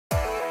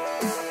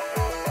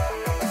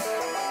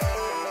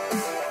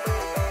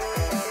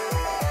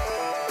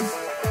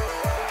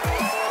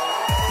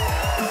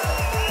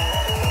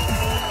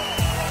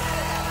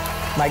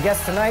My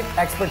guest tonight,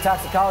 expert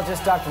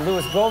toxicologist Dr.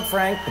 Louis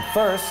Goldfrank. But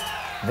first,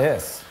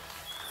 this.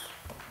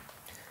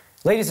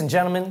 Ladies and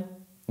gentlemen,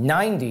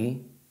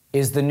 90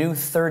 is the new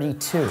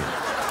 32.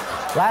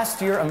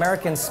 Last year,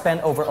 Americans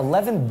spent over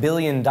 $11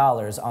 billion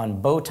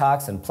on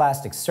Botox and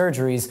plastic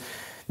surgeries,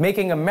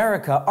 making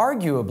America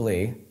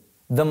arguably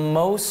the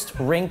most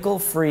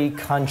wrinkle-free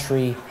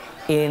country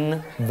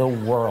in the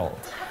world.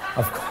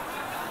 Of course.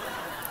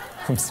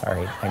 I'm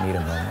sorry, I need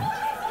a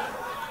moment.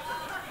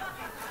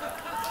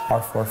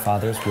 Our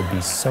forefathers would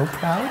be so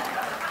proud.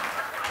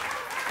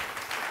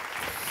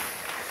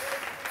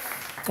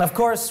 Of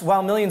course,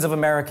 while millions of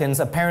Americans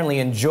apparently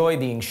enjoy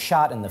being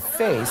shot in the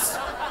face,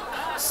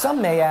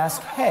 some may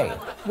ask, hey,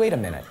 wait a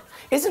minute.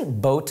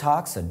 Isn't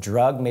Botox a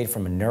drug made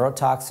from a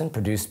neurotoxin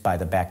produced by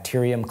the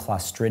bacterium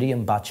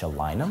Clostridium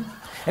botulinum?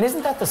 And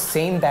isn't that the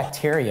same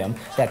bacterium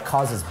that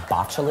causes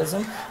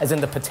botulism, as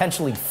in the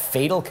potentially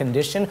fatal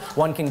condition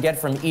one can get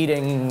from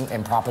eating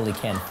improperly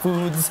canned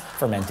foods,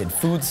 fermented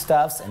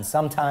foodstuffs, and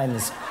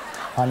sometimes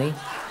honey?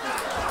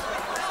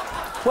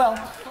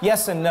 Well,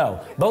 yes and no.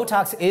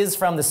 Botox is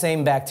from the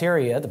same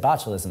bacteria the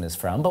botulism is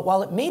from, but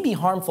while it may be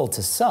harmful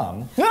to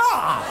some,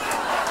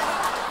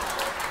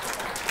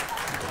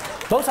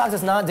 Botox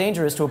is not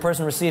dangerous to a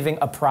person receiving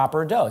a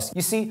proper dose.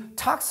 You see,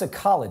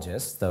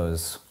 toxicologists,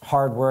 those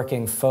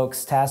hard-working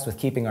folks tasked with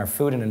keeping our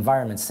food and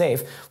environment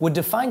safe, would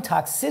define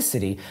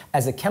toxicity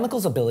as a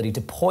chemical's ability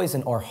to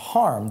poison or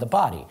harm the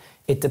body.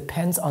 It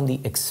depends on the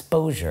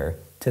exposure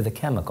to the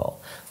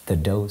chemical. The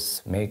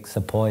dose makes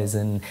a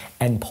poison,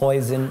 and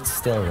poison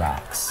still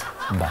rocks,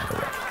 by the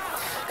way.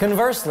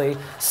 Conversely,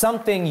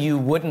 something you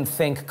wouldn't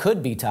think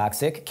could be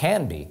toxic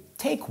can be.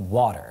 Take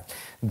water.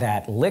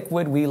 That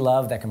liquid we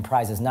love that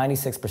comprises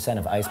 96%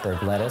 of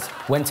iceberg lettuce.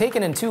 When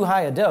taken in too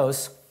high a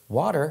dose,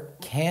 water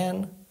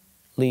can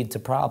lead to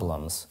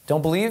problems.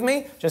 Don't believe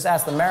me? Just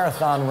ask the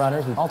marathon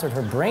runner who altered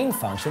her brain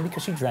function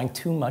because she drank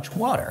too much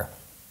water.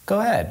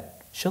 Go ahead,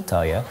 she'll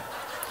tell you.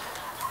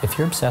 If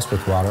you're obsessed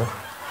with water,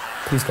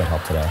 please get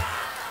help today.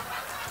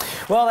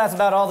 Well, that's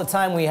about all the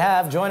time we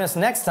have. Join us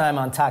next time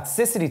on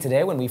Toxicity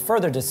Today when we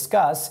further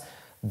discuss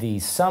the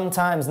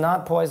sometimes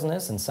not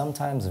poisonous and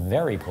sometimes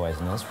very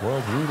poisonous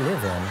world we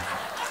live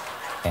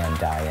in and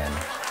die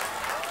in.